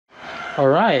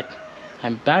Alright,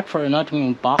 I'm back for another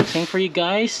unboxing for you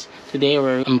guys. Today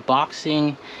we're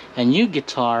unboxing a new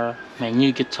guitar, my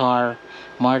new guitar,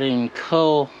 Martin &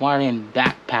 Co. Martin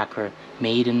Backpacker,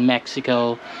 made in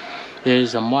Mexico.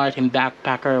 There's a Martin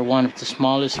Backpacker, one of the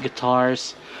smallest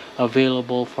guitars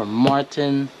available for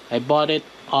Martin. I bought it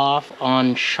off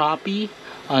on Shopee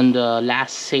on the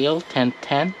last sale,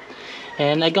 10/10,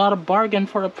 and I got a bargain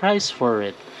for a price for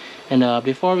it. And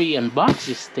before we unbox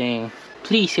this thing,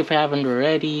 please, if you haven't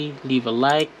already, leave a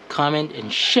like, comment,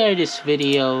 and share this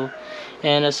video.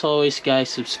 And as always, guys,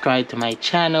 subscribe to my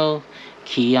channel,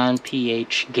 Keon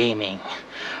PH Gaming.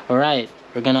 Alright,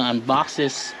 we're gonna unbox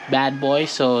this bad boy.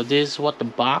 So this is what the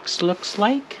box looks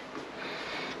like.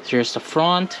 Here's the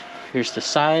front, here's the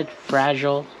side,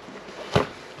 fragile,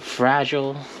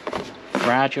 fragile,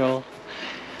 fragile.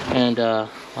 And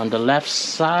on the left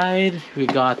side, we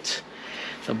got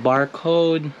the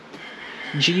barcode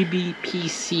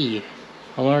GBPC.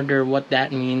 I wonder what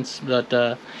that means, but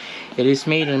it is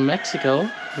made in Mexico,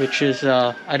 which is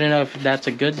I don't know if that's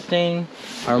a good thing.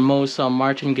 Are most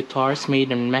Martin guitars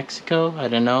made in Mexico? I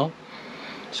don't know.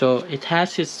 So it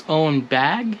has its own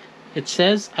bag, it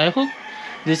says. I hope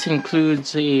this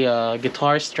includes a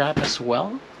guitar strap as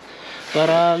well, but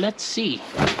let's see.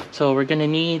 So we're gonna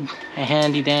need a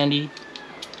handy dandy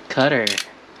cutter,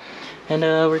 and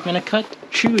we're gonna cut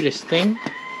through this thing.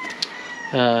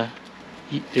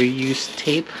 They use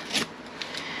tape.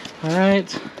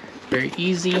 Alright, very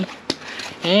easy.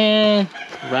 And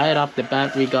right off the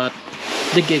bat, we got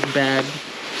the gig bag.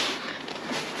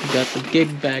 We got the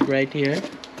gig bag right here.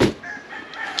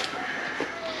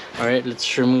 Alright,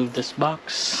 let's remove this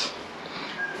box.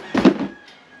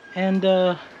 And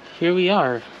here we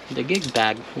are, the gig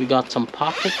bag. We got some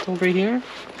pockets over here.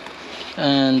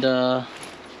 And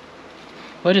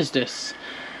what is this?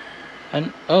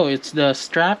 And oh, it's the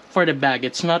strap for the bag.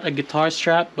 It's not a guitar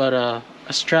strap, but a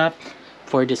strap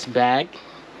for this bag.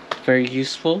 Very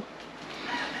useful.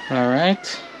 Alright,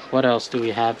 what else do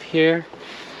we have here?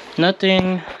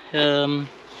 Nothing.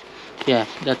 Yeah,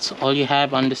 that's all you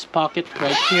have on this pocket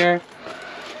right here.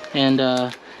 And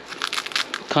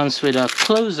comes with a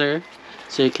closer,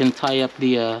 so you can tie up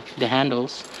the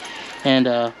handles. And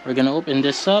we're gonna open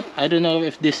this up. I don't know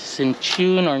if this is in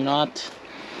tune or not,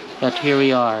 but here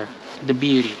we are, the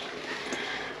beauty.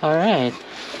 Alright,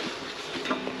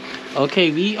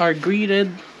 okay, we are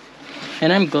greeted,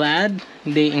 and I'm glad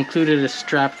they included a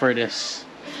strap for this.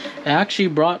 I actually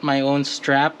brought my own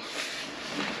strap.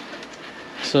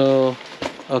 So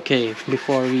okay,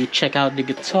 before we check out the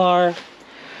guitar,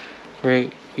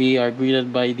 we are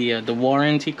greeted by the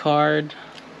warranty card,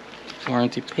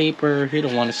 warranty paper. You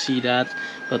don't want to see that,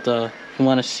 but if you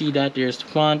want to see that, there's the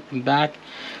front and back.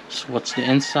 So what's the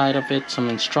inside of it? Some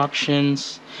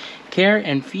instructions, care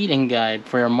and feeding guide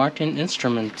for your Martin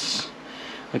instruments.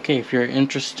 Okay, if you're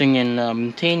interested in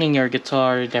maintaining your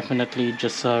guitar, definitely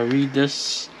just read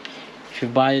this if you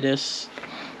buy this.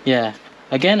 Yeah,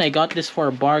 again, I got this for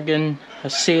a bargain, a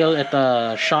sale at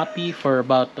Shopee for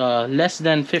about less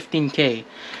than 15K.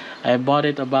 I bought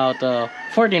it about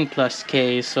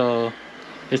 14+K, so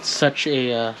it's such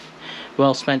a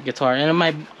well spent guitar. And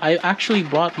I actually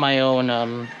brought my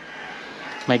own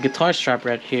my guitar strap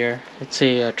right here. It's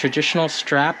a traditional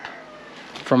strap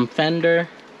from Fender.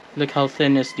 Look how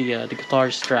thin is the guitar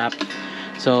strap.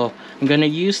 So I'm gonna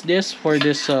use this for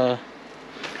this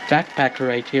backpacker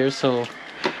right here. So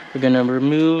we're gonna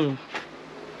remove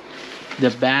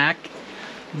the bag,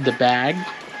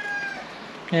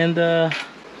 and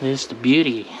there's the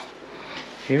beauty.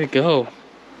 Here we go.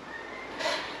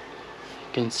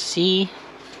 You can see.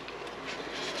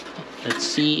 Let's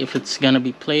see if it's gonna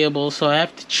be playable. So I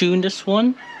have to tune this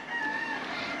one,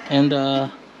 and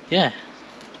yeah.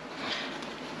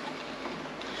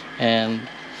 And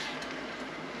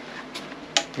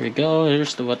here we go.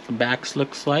 Here's what the backs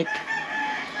looks like.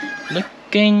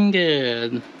 Looking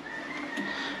good.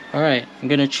 Alright, I'm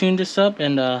gonna tune this up,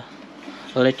 and I'll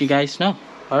let you guys know.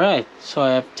 Alright, so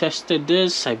I have tested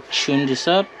this, I've tuned this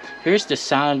up. Here's the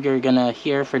sound you're gonna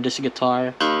hear for this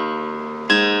guitar.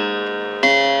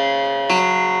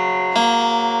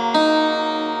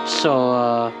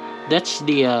 So that's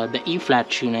the E flat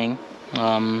tuning.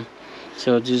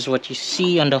 So this is what you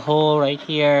see on the hole right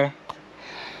here.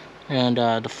 And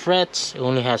the frets, it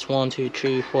only has 1, 2,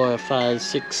 3, 4, 5,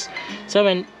 6,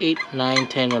 7, 8, 9,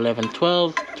 10, 11,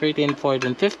 12, 13,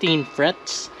 14, 15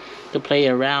 frets to play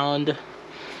around.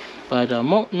 But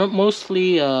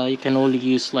mostly you can only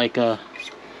use like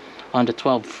on the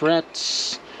 12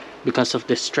 frets because of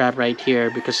this strap right here.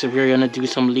 Because if you're gonna do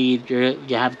some lead,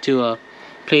 you have to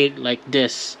play it like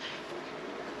this,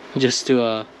 just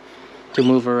to to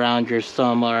move around your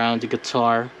thumb around the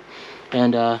guitar.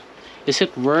 And is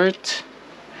it worth?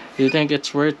 Do you think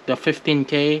it's worth the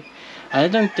 15K? I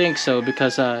don't think so,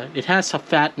 because it has a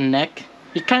fat neck.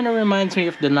 It kind of reminds me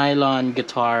of the nylon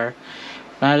guitar.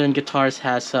 Nylon guitars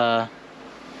has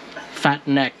fat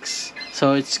necks,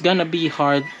 so it's gonna be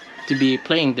hard to be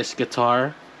playing this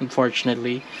guitar,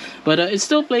 unfortunately. But it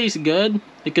still plays good.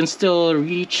 You can still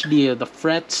reach the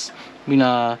frets, you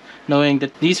know, knowing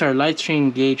that these are light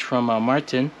string gauge from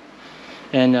Martin.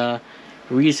 And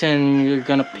reason you're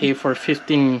gonna pay for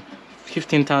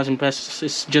 15,000 pesos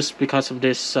is just because of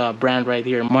this brand right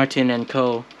here, Martin and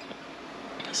Co.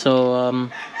 So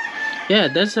yeah,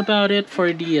 that's about it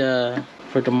for the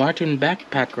Martin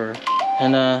backpacker.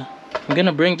 And I'm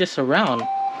gonna bring this around,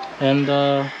 and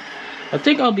I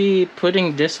think I'll be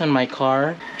putting this on my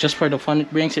car just for the fun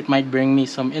it brings. It might bring me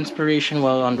some inspiration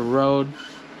while on the road.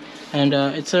 And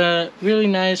it's a really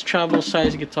nice travel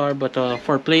size guitar, but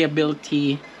for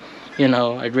playability, you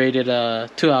know, I'd rate it a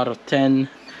 2 out of 10.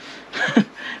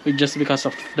 Just because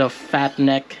of the fat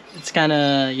neck. It's kind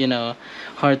of, you know,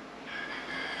 hard.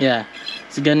 Yeah,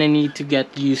 it's gonna need to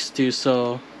get used to.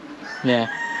 So yeah,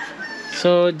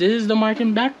 so this is the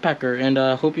Martin backpacker, and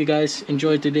hope you guys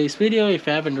enjoyed today's video. If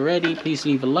you haven't already, please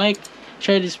leave a like,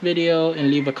 share this video, and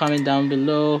leave a comment down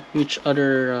below which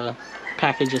other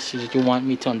packages you want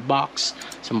me to unbox,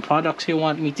 some products you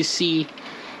want me to see.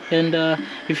 And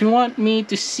if you want me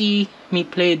to see me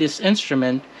play this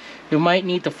instrument, you might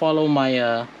need to follow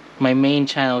my my main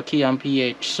channel, Keon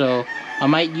PH. So I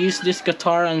might use this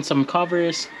guitar on some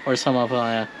covers or some of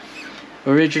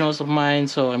originals of mine.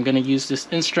 So I'm gonna use this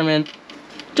instrument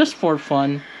just for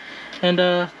fun. And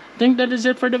I think that is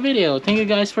it for the video. Thank you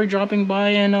guys for dropping by,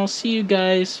 and I'll see you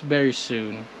guys very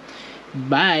soon.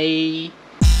 Bye.